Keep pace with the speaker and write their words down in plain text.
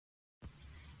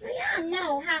y'all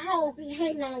know how hoes be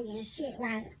hating on you and shit,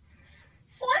 right?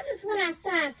 So I just went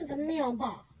outside to the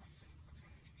mailbox.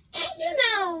 And you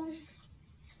know,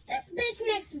 this bitch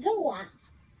next door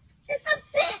is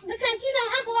upset because, you know,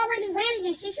 I'm already ready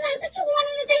and shit. She's like, bitch, you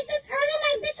wanted to date this early? I'm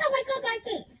like, bitch, I wake up like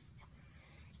this.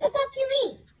 The fuck you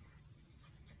mean?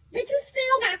 Bitch, you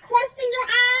still got crust in your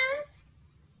eyes?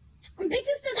 Bitch,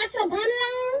 you still got your bonnet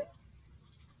on?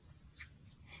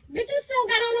 Bitch, you still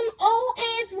got on them old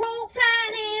ass, roll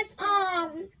tied ass,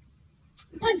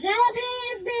 pajama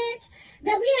pants, bitch,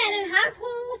 that we had in high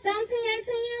school 17, 18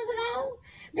 years ago?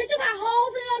 Bitch, you got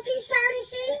holes in your t-shirt and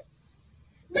shit?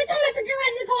 Bitch, I'm about to get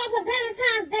ready to go off for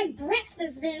Valentine's Day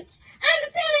breakfast, bitch. I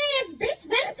understand ass, bitch.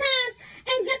 Valentine's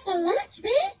ain't just for lunch,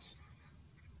 bitch.